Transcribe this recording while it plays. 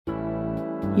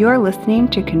You're listening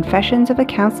to Confessions of a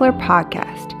Counselor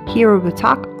podcast. Here we will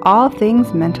talk all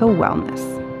things mental wellness.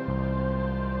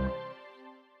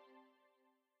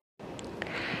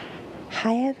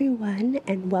 Hi everyone,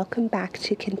 and welcome back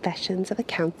to Confessions of a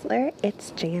Counselor.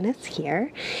 It's Janice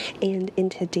here, and in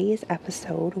today's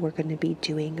episode we're going to be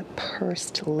doing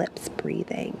pursed lips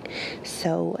breathing.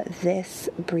 So this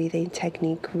breathing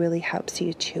technique really helps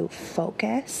you to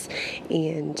focus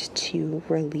and to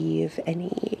relieve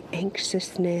any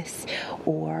anxiousness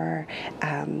or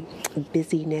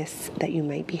busyness that you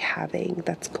might be having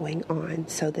that's going on.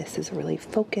 So this is a really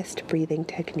focused breathing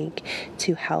technique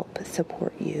to help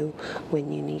support you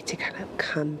when you need to kind of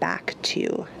come back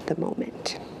to the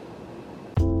moment.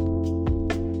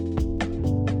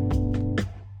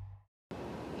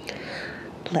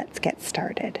 Let's get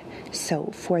started. So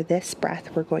for this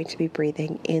breath, we're going to be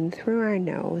breathing in through our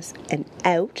nose and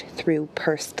out through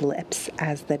pursed lips,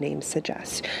 as the name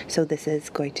suggests. So this is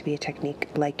going to be a technique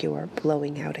like you're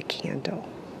blowing out a candle.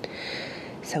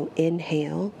 So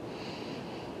inhale,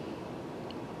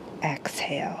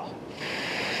 exhale.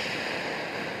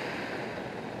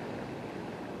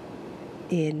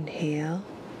 Inhale,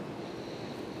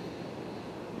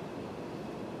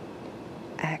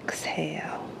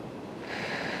 exhale.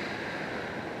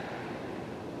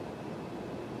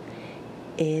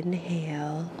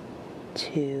 Inhale,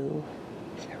 2,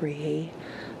 3,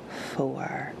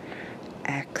 4.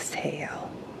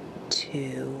 Exhale,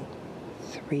 2,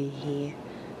 3,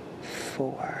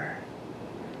 4.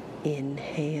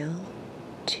 Inhale,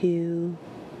 2,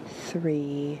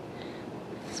 3,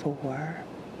 4.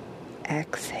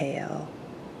 Exhale,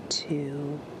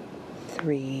 2,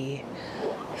 3,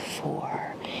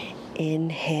 4.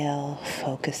 Inhale,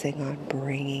 focusing on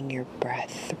bringing your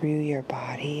breath through your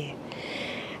body.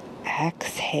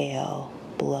 Exhale,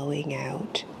 blowing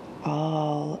out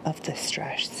all of the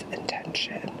stress and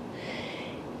tension.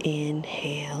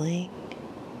 Inhaling,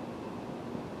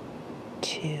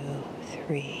 2,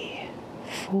 3,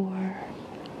 4.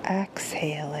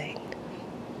 Exhaling,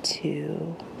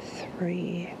 2,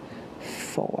 3,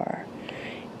 4.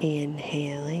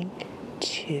 Inhaling,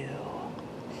 2,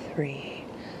 3,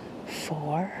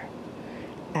 4.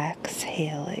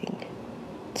 Exhaling,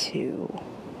 2,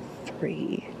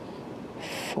 3,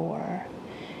 4.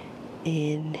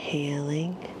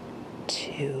 Inhaling,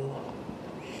 2,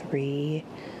 3,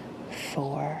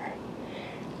 4.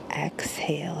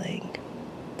 Exhaling,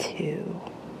 2,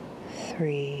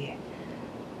 3,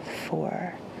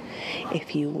 4.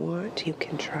 If you want, you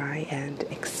can try and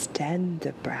extend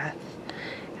the breath,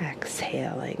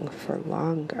 exhaling for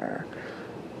longer.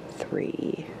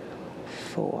 3,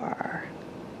 4,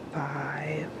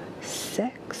 5,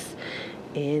 6.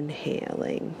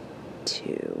 Inhaling,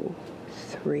 2,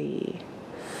 3,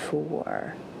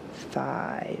 4,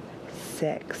 5,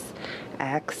 6.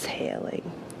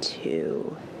 Exhaling,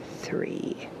 2,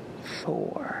 3,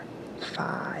 4,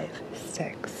 5,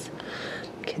 6.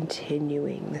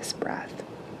 Continuing this breath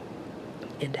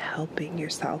and helping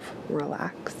yourself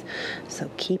relax. So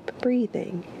keep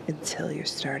breathing until you're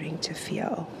starting to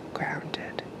feel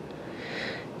grounded.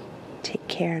 Take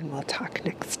care, and we'll talk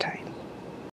next time.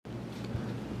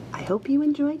 I hope you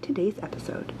enjoyed today's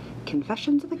episode.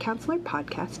 Confessions of a Counselor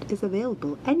podcast is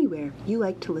available anywhere you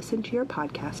like to listen to your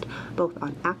podcast, both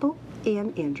on Apple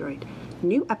and Android.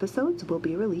 New episodes will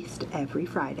be released every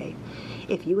Friday.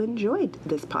 If you enjoyed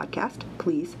this podcast,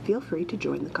 please feel free to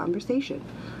join the conversation.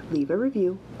 Leave a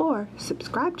review or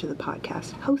subscribe to the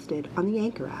podcast hosted on the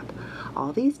Anchor app.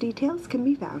 All these details can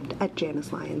be found at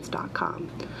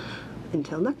janicelyons.com.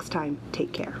 Until next time,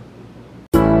 take care.